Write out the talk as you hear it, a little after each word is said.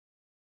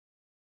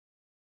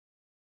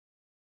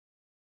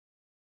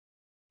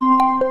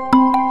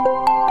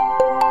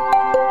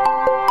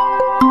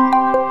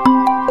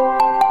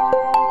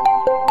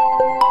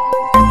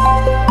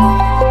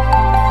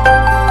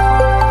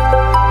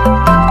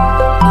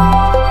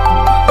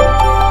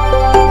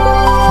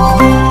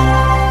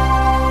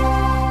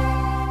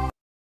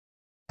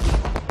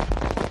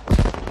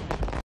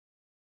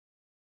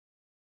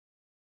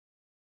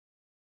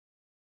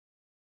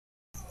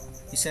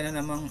Isa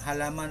na namang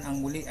halaman ang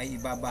muli ay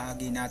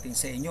ibabahagi natin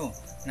sa inyo.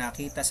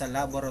 Nakita sa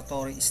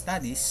laboratory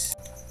studies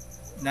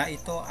na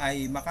ito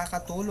ay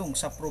makakatulong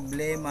sa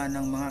problema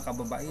ng mga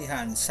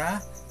kababaihan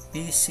sa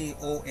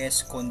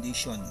PCOS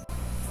condition.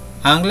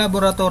 Ang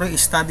laboratory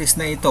studies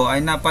na ito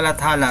ay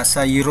napalathala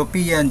sa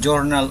European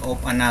Journal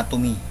of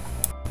Anatomy.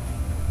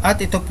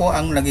 At ito po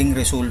ang naging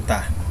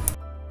resulta.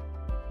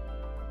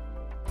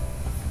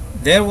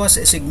 There was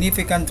a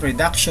significant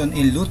reduction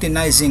in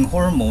luteinizing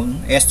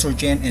hormone,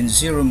 estrogen and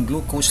serum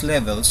glucose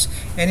levels,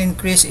 and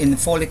increase in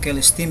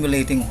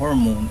follicle-stimulating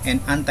hormone and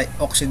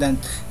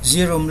antioxidant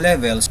serum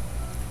levels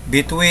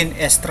between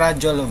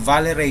estradiol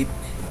valerate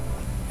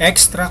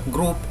extract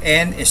group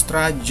and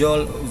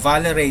estradiol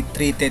valerate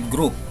treated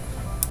group.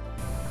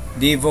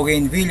 The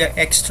bougainvillea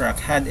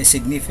extract had a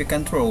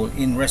significant role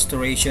in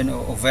restoration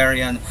of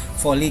ovarian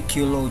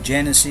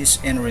folliculogenesis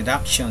and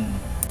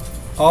reduction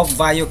of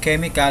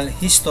biochemical,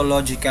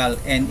 histological,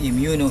 and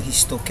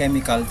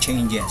immunohistochemical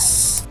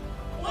changes.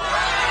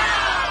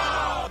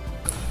 Wow!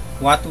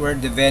 What were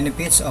the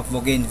benefits of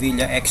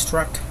bougainvillea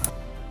extract?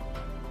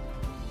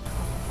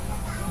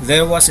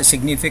 There was a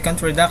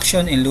significant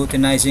reduction in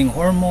luteinizing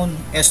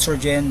hormone,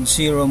 estrogen,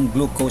 serum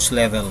glucose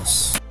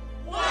levels.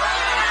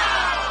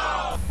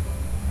 Wow!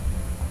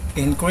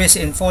 Increase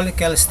in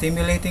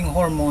follicle-stimulating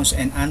hormones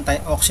and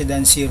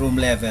antioxidant serum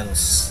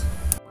levels.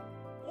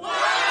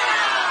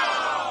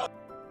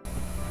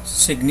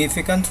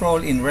 Significant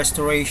role in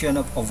restoration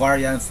of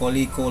ovarian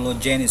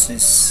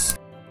folliculogenesis.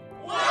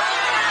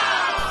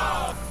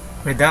 Wow!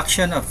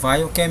 Reduction of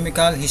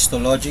biochemical,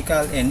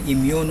 histological, and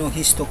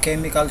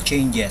immunohistochemical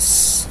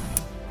changes.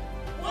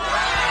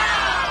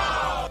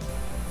 Wow!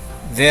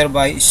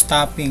 Thereby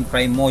stopping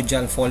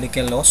primordial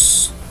follicle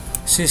loss,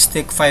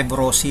 cystic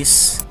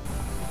fibrosis,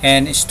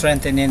 and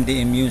strengthening the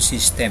immune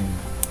system.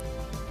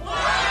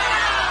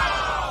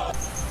 Wow!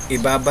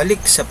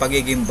 Ibabalik sa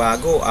pagiging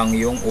bago ang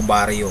iyong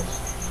ovaryo.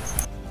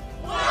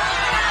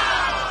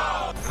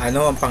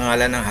 Ano ang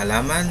pangalan ng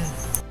halaman?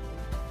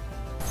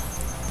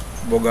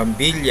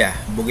 Bougainvillea,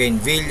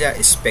 Bougainvillea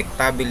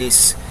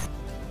spectabilis.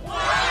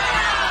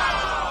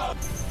 Wow!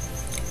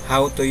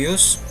 How to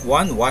use?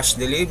 1. Wash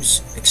the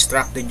leaves,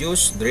 extract the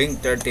juice, drink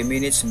 30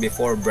 minutes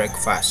before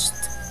breakfast.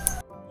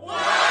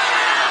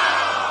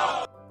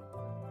 Wow!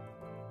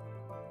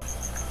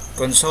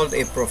 Consult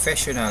a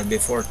professional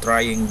before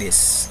trying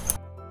this.